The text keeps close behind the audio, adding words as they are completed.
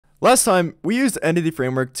Last time, we used Entity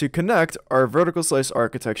Framework to connect our vertical slice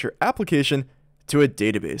architecture application to a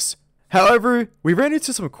database. However, we ran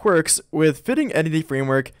into some quirks with fitting Entity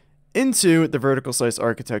Framework into the vertical slice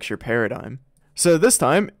architecture paradigm. So this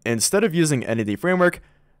time, instead of using Entity Framework,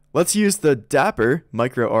 let's use the Dapper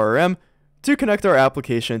micro RRM to connect our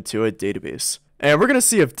application to a database. And we're going to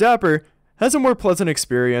see if Dapper has a more pleasant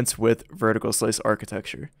experience with vertical slice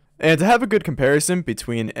architecture. And to have a good comparison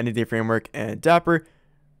between Entity Framework and Dapper,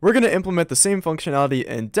 we're going to implement the same functionality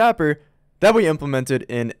in Dapper that we implemented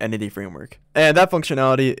in Entity Framework. And that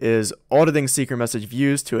functionality is auditing secret message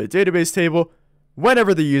views to a database table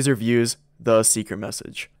whenever the user views the secret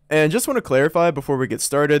message. And just want to clarify before we get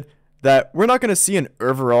started that we're not going to see an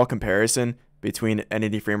overall comparison between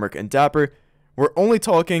Entity Framework and Dapper. We're only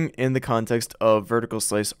talking in the context of vertical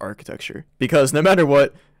slice architecture, because no matter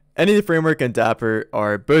what, Entity Framework and Dapper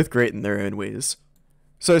are both great in their own ways.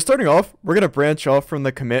 So starting off, we're going to branch off from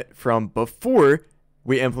the commit from before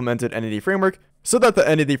we implemented Entity Framework so that the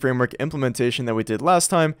Entity Framework implementation that we did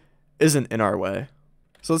last time isn't in our way.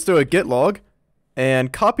 So let's do a git log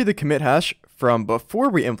and copy the commit hash from before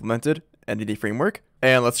we implemented Entity Framework.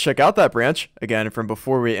 And let's check out that branch, again, from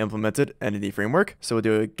before we implemented Entity Framework. So we'll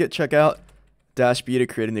do a git checkout -b to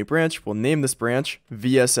create a new branch. We'll name this branch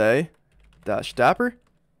VSA-Dapper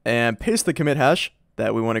and paste the commit hash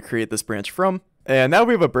that we want to create this branch from. And now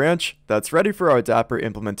we have a branch that's ready for our Dapper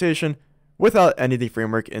implementation without Entity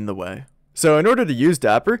Framework in the way. So in order to use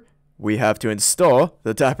Dapper, we have to install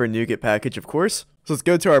the Dapper NuGet package, of course. So let's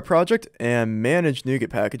go to our project and manage NuGet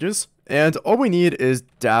packages. And all we need is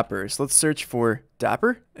Dapper. So let's search for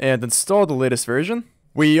Dapper and install the latest version.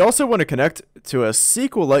 We also want to connect to a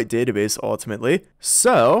SQLite database ultimately.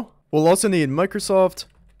 So we'll also need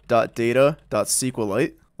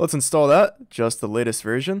Microsoft.data.SQLite. Let's install that, just the latest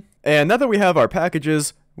version. And now that we have our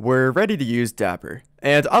packages, we're ready to use Dapper.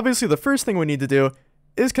 And obviously the first thing we need to do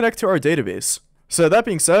is connect to our database. So that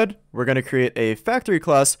being said, we're going to create a factory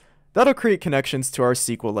class that'll create connections to our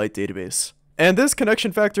SQLite database. And this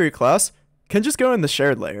connection factory class can just go in the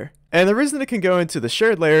shared layer. And the reason it can go into the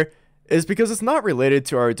shared layer is because it's not related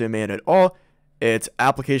to our domain at all. It's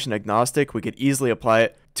application agnostic. We could easily apply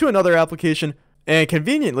it to another application. And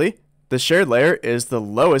conveniently, the shared layer is the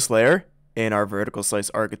lowest layer in our vertical slice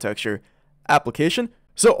architecture application.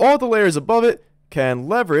 So all the layers above it can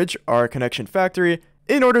leverage our connection factory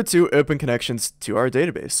in order to open connections to our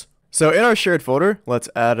database. So in our shared folder, let's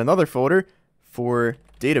add another folder for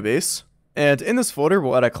database. And in this folder,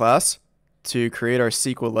 we'll add a class to create our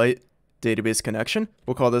SQLite database connection.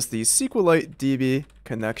 We'll call this the SQLite DB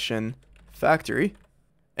connection factory.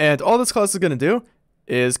 And all this class is going to do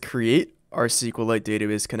is create our SQLite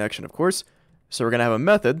database connection, of course. So we're going to have a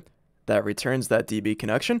method that returns that DB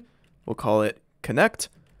connection. We'll call it connect.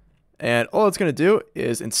 And all it's going to do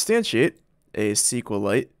is instantiate a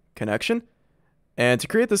SQLite connection. And to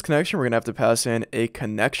create this connection, we're going to have to pass in a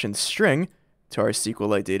connection string to our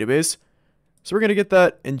SQLite database. So we're going to get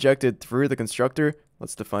that injected through the constructor.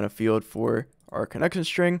 Let's define a field for our connection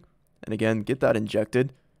string. And again, get that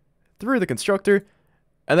injected through the constructor.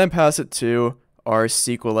 And then pass it to our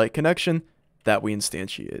SQLite connection that we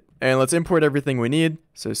instantiate. And let's import everything we need.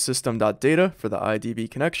 So system.data for the IDB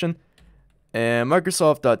connection. And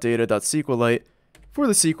Microsoft.data.SQLite for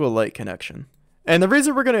the SQLite connection. And the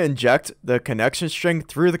reason we're going to inject the connection string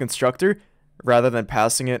through the constructor rather than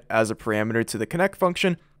passing it as a parameter to the connect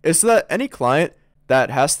function is so that any client that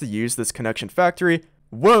has to use this connection factory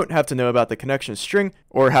won't have to know about the connection string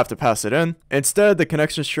or have to pass it in. Instead, the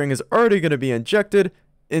connection string is already going to be injected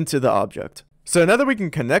into the object. So now that we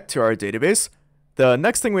can connect to our database, the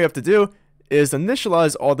next thing we have to do is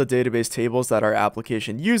initialize all the database tables that our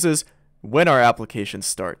application uses when our application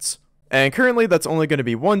starts. And currently that's only going to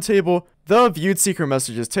be one table, the viewed secret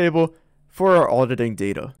messages table for our auditing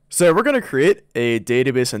data. So we're going to create a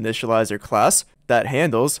database initializer class that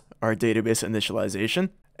handles our database initialization.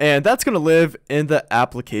 And that's going to live in the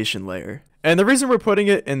application layer. And the reason we're putting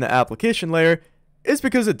it in the application layer is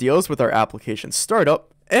because it deals with our application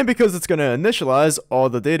startup and because it's going to initialize all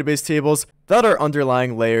the database tables that our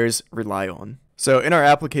underlying layers rely on. So in our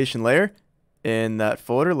application layer, in that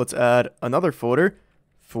folder, let's add another folder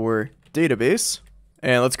for database.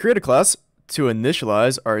 And let's create a class to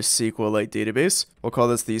initialize our SQLite database. We'll call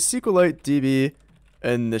this the SQLite DB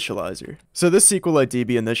initializer. So this SQLite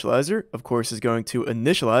DB initializer, of course, is going to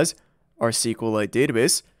initialize our SQLite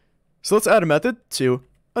database. So let's add a method to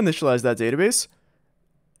initialize that database.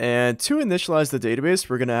 And to initialize the database,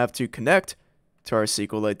 we're going to have to connect to our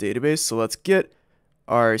SQLite database. So let's get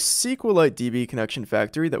our SQLite DB connection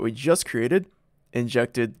factory that we just created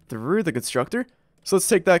injected through the constructor. So let's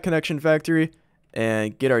take that connection factory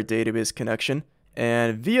and get our database connection.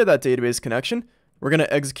 And via that database connection, we're going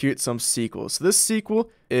to execute some SQL. So this SQL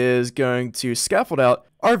is going to scaffold out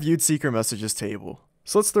our viewed secret messages table.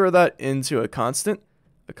 So let's throw that into a constant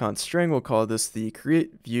string. We'll call this the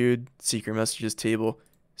create viewed secret messages table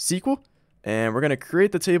SQL. And we're going to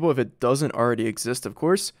create the table if it doesn't already exist, of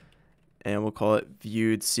course. And we'll call it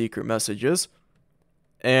viewed secret messages.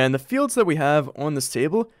 And the fields that we have on this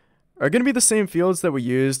table are going to be the same fields that we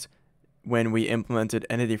used when we implemented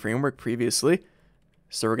Entity Framework previously.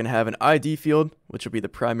 So we're going to have an ID field, which will be the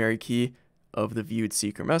primary key of the viewed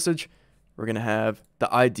secret message. We're going to have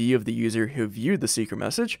the ID of the user who viewed the secret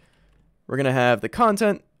message. We're going to have the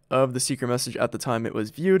content of the secret message at the time it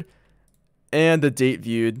was viewed, and the date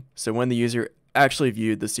viewed, so when the user actually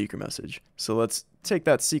viewed the secret message. So let's take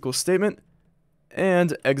that SQL statement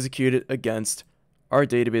and execute it against our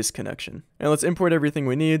database connection. And let's import everything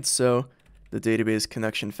we need, so the database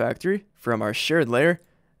connection factory from our shared layer,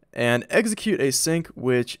 and execute async,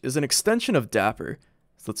 which is an extension of Dapper.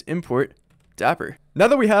 So let's import Dapper. Now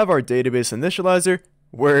that we have our database initializer,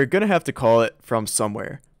 we're going to have to call it from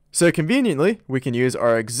somewhere. So conveniently, we can use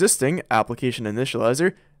our existing application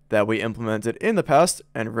initializer that we implemented in the past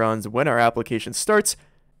and runs when our application starts.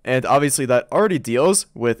 And obviously that already deals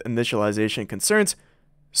with initialization concerns,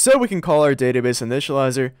 so we can call our database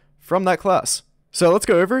initializer from that class. So let's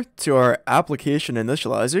go over to our application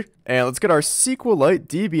initializer, and let's get our SQLite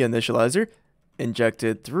DB initializer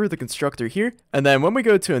injected through the constructor here. And then when we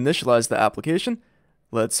go to initialize the application,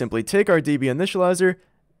 let's simply take our DB initializer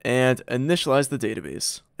and initialize the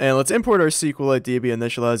database. And let's import our SQLite DB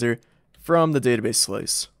initializer from the database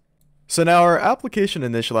slice. So now our application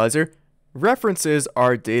initializer references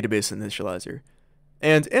our database initializer.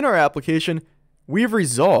 And in our application, we've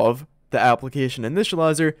resolved the application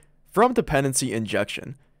initializer from dependency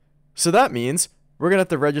injection. So that means we're going to have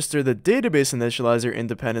to register the database initializer in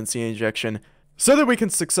dependency injection so that we can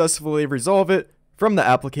successfully resolve it from the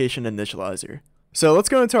application initializer. So let's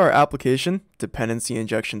go into our application dependency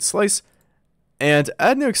injection slice and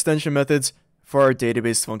add new extension methods for our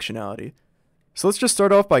database functionality. So let's just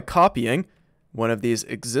start off by copying one of these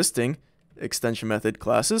existing extension method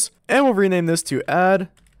classes, and we'll rename this to add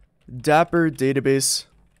Dapper database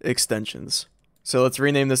extensions. So let's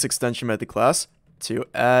rename this extension method class to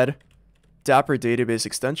add Dapper database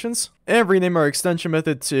extensions, and rename our extension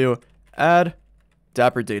method to add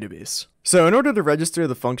Dapper database. So in order to register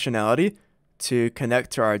the functionality to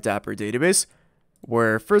connect to our Dapper database,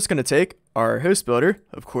 we're first going to take our host builder,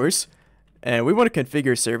 of course, and we want to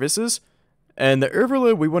configure services. And the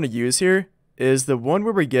overload we want to use here is the one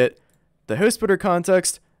where we get the host builder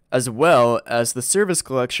context as well as the service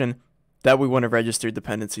collection that we want to register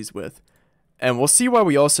dependencies with. And we'll see why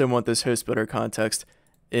we also want this host builder context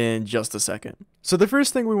in just a second. So the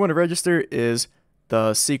first thing we want to register is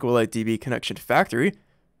the SQLite DB connection factory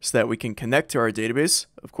so that we can connect to our database,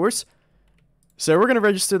 of course. So we're going to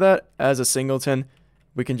register that as a singleton.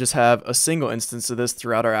 We can just have a single instance of this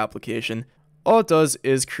throughout our application. All it does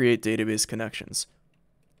is create database connections.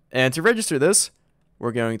 And to register this,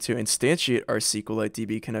 we're going to instantiate our SQLite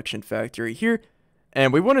DB connection factory here.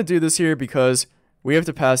 And we want to do this here because we have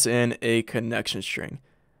to pass in a connection string.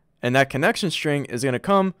 And that connection string is going to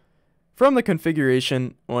come from the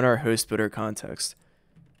configuration on our host builder context.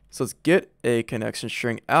 So let's get a connection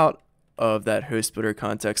string out of that host builder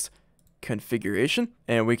context configuration.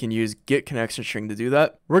 And we can use get connection string to do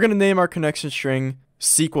that. We're going to name our connection string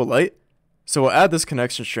SQLite. So we'll add this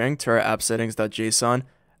connection string to our app settings.json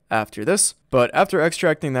after this. But after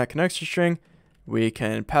extracting that connection string, we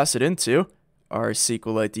can pass it into our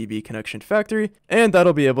SQLite DB connection factory, and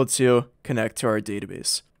that'll be able to connect to our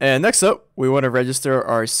database. And next up, we want to register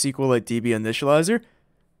our SQLite DB initializer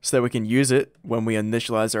so that we can use it when we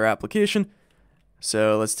initialize our application.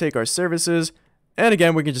 So let's take our services, and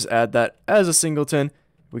again, we can just add that as a singleton.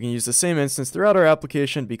 We can use the same instance throughout our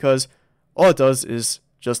application because all it does is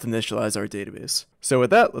just initialize our database. So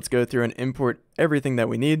with that, let's go through and import everything that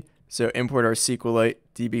we need. So import our SQLite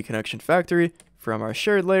DB connection factory from our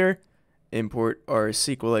shared layer, import our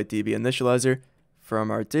SQLite DB initializer from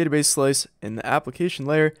our database slice in the application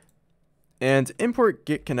layer, and import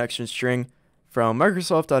get connection string from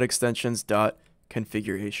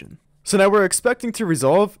Microsoft.extensions.configuration. So now we're expecting to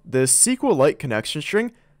resolve this SQLite connection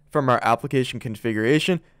string from our application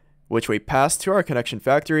configuration, which we pass to our connection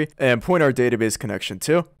factory and point our database connection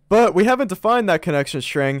to. But we haven't defined that connection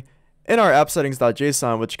string in our app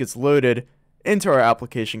settings.json, which gets loaded into our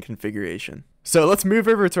application configuration. So let's move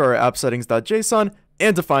over to our app settings.json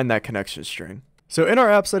and define that connection string. So in our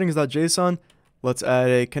app settings.json, let's add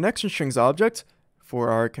a connection strings object for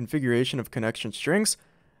our configuration of connection strings.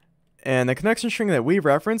 And the connection string that we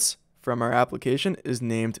reference from our application is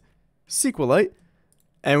named SQLite.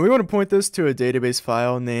 And we want to point this to a database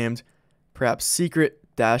file named perhaps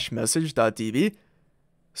secret-message.db.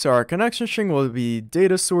 So our connection string will be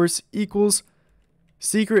data source equals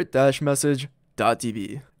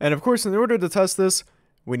secret-message.db. And of course, in order to test this,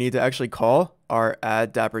 we need to actually call our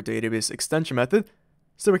add Dapper database extension method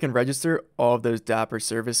so we can register all of those Dapper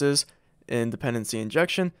services in dependency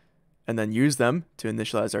injection and then use them to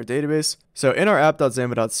initialize our database. So in our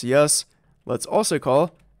app.xamarin.cs, let's also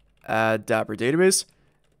call add Dapper database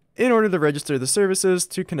in order to register the services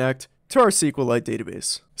to connect to our SQLite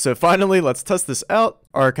database. So finally, let's test this out.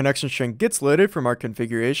 Our connection string gets loaded from our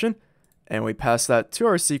configuration, and we pass that to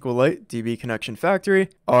our SQLite DB connection factory.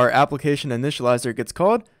 Our application initializer gets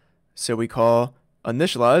called, so we call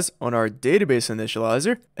initialize on our database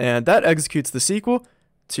initializer, and that executes the SQL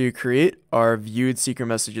to create our viewed secret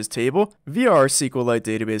messages table via our SQLite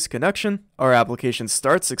database connection. Our application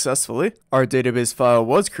starts successfully. Our database file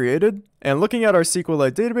was created, and looking at our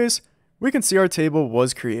SQLite database, we can see our table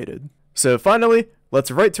was created. So finally,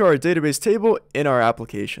 let's write to our database table in our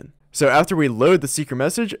application. So after we load the secret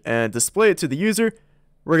message and display it to the user,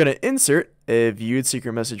 we're going to insert a viewed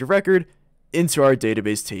secret message record into our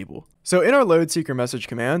database table. So in our load secret message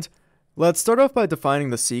command, let's start off by defining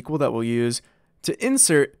the SQL that we'll use to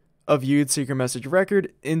insert a viewed secret message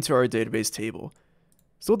record into our database table.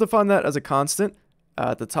 So we'll define that as a constant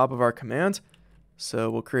at the top of our command. So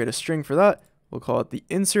we'll create a string for that. We'll call it the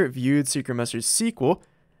insert viewed secret message SQL.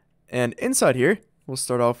 And inside here, we'll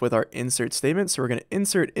start off with our insert statement. So we're going to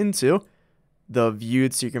insert into the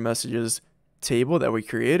viewed secret messages table that we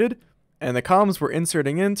created. And the columns we're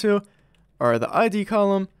inserting into are the ID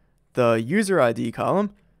column, the user ID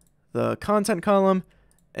column, the content column,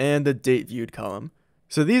 and the date viewed column.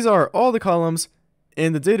 So these are all the columns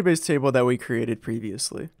in the database table that we created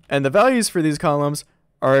previously. And the values for these columns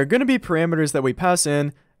are going to be parameters that we pass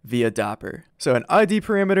in via Dapper. So an ID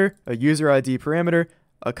parameter, a user ID parameter,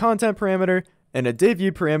 a content parameter, and a date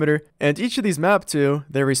view parameter, and each of these map to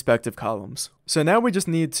their respective columns. So now we just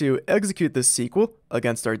need to execute this SQL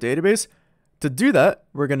against our database. To do that,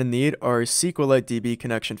 we're going to need our SQLite DB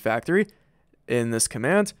connection factory in this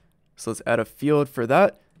command. So let's add a field for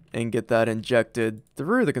that and get that injected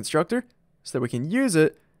through the constructor so that we can use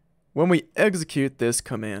it when we execute this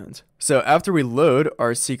command. So after we load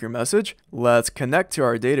our secret message, let's connect to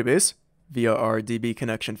our database via our DB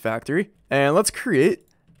connection factory, and let's create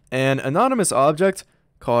an anonymous object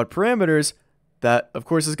called parameters that, of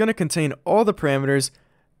course, is going to contain all the parameters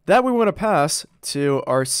that we want to pass to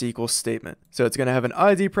our SQL statement. So it's going to have an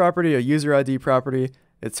ID property, a user ID property,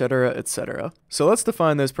 etc., etc. So let's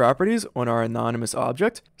define those properties on our anonymous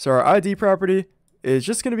object. So our ID property is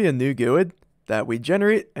just going to be a new GUID that we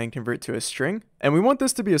generate and convert to a string. And we want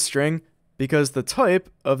this to be a string because the type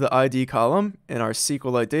of the ID column in our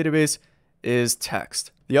SQLite database is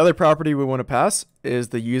text. The other property we want to pass is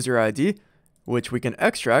the user ID, which we can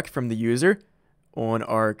extract from the user on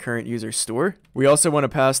our current user store. We also want to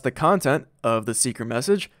pass the content of the secret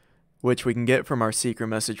message, which we can get from our secret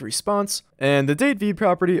message response. And the date view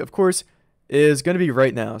property, of course, is going to be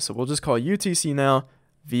right now. So we'll just call UTC now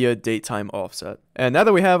via datetime offset. And now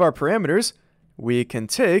that we have our parameters, we can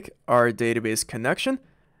take our database connection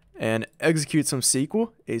and execute some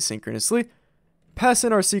SQL asynchronously, pass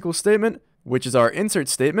in our SQL statement, which is our insert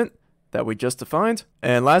statement that we just defined.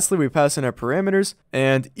 And lastly, we pass in our parameters,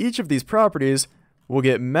 and each of these properties will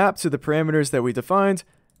get mapped to the parameters that we defined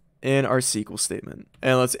in our SQL statement.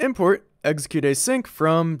 And let's import execute async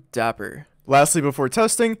from Dapper. Lastly, before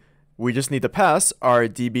testing, we just need to pass our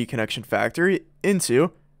DB connection factory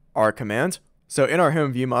into our command. So in our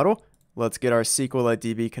home view model, let's get our SQLite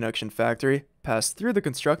DB connection factory passed through the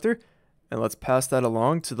constructor, and let's pass that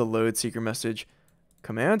along to the load secret message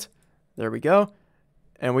command. There we go.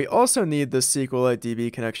 And we also need the SQLite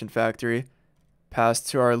DB connection factory passed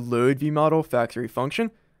to our load view model factory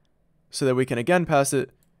function so that we can again pass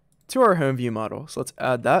it to our home view model. So let's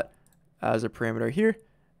add that as a parameter here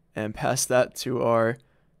and pass that to our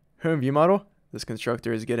home view model. This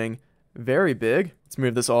constructor is getting very big. Let's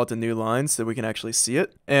move this all to new lines so we can actually see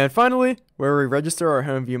it. And finally, where we register our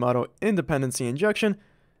home view model in dependency injection,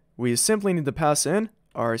 we simply need to pass in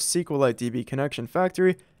our SQLite DB connection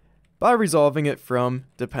factory by resolving it from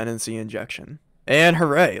dependency injection. And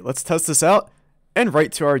hooray, let's test this out and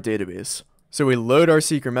write to our database. So we load our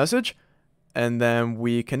secret message, and then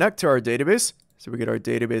we connect to our database. So we get our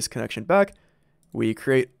database connection back. We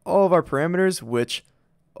create all of our parameters, which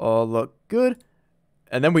all look good.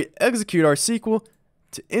 And then we execute our SQL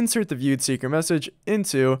to insert the viewed secret message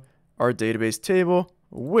into our database table,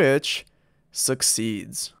 which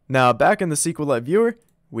succeeds. Now back in the SQLite viewer,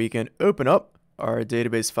 we can open up our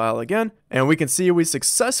database file again, and we can see we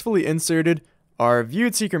successfully inserted our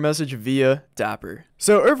viewed secret message via Dapper.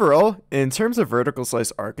 So overall, in terms of vertical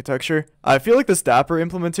slice architecture, I feel like this Dapper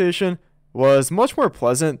implementation was much more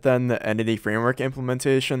pleasant than the Entity Framework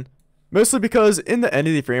implementation. Mostly because in the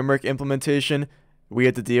Entity Framework implementation, we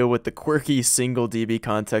had to deal with the quirky single DB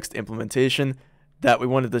context implementation that we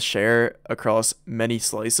wanted to share across many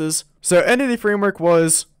slices. So Entity Framework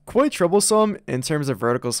was quite troublesome in terms of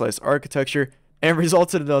vertical slice architecture and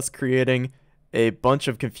resulted in us creating a bunch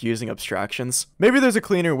of confusing abstractions. Maybe there's a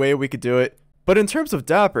cleaner way we could do it, but in terms of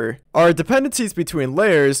Dapper, our dependencies between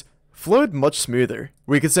layers flowed much smoother.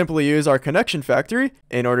 We could simply use our connection factory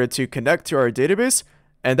in order to connect to our database,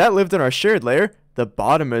 and that lived in our shared layer, the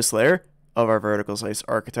bottommost layer of our vertical slice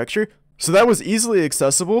architecture. So that was easily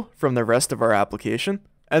accessible from the rest of our application.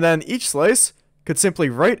 And then each slice could simply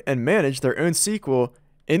write and manage their own SQL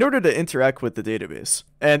in order to interact with the database.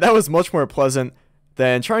 And that was much more pleasant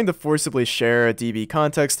than trying to forcibly share a DB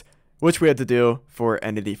context, which we had to do for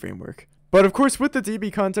Entity Framework. But of course, with the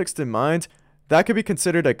DB context in mind, that could be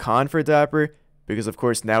considered a con for Dapper, because of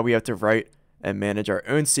course now we have to write and manage our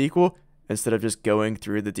own SQL instead of just going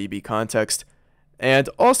through the DB context. And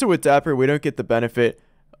also with Dapper, we don't get the benefit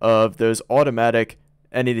of those automatic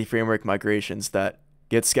Entity Framework migrations that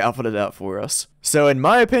get scaffolded out for us. So in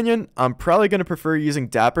my opinion, I'm probably going to prefer using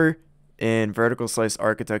Dapper in vertical slice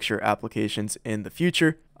architecture applications in the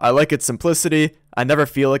future. I like its simplicity. I never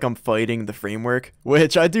feel like I'm fighting the framework,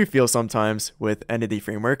 which I do feel sometimes with Entity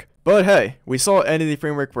Framework. But hey, we saw Entity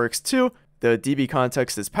Framework works too. The DB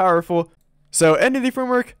context is powerful. So Entity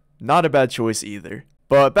Framework, not a bad choice either.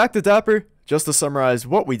 But back to Dapper, just to summarize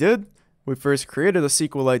what we did, we first created a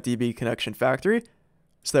SQLite DB connection factory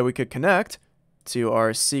so that we could connect to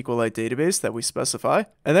our SQLite database that we specify.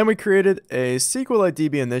 And then we created a SQLite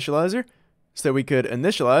DB initializer so that we could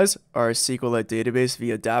initialize our SQLite database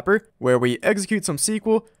via Dapper, where we execute some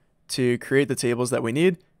SQL to create the tables that we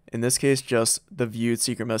need. In this case, just the viewed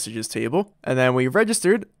secret messages table. And then we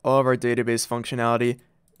registered all of our database functionality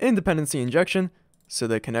in dependency injection, so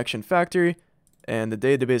the connection factory and the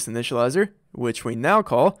database initializer, which we now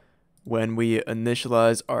call when we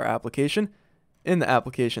initialize our application in the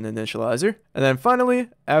application initializer. And then finally,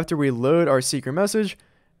 after we load our secret message,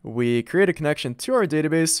 we create a connection to our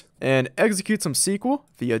database and execute some SQL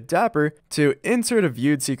via Dapper to insert a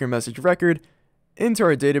viewed secret message record into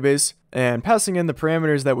our database and passing in the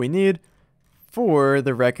parameters that we need for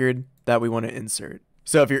the record that we want to insert.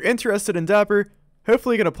 So if you're interested in Dapper,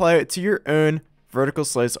 hopefully you can apply it to your own vertical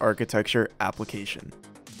slice architecture application.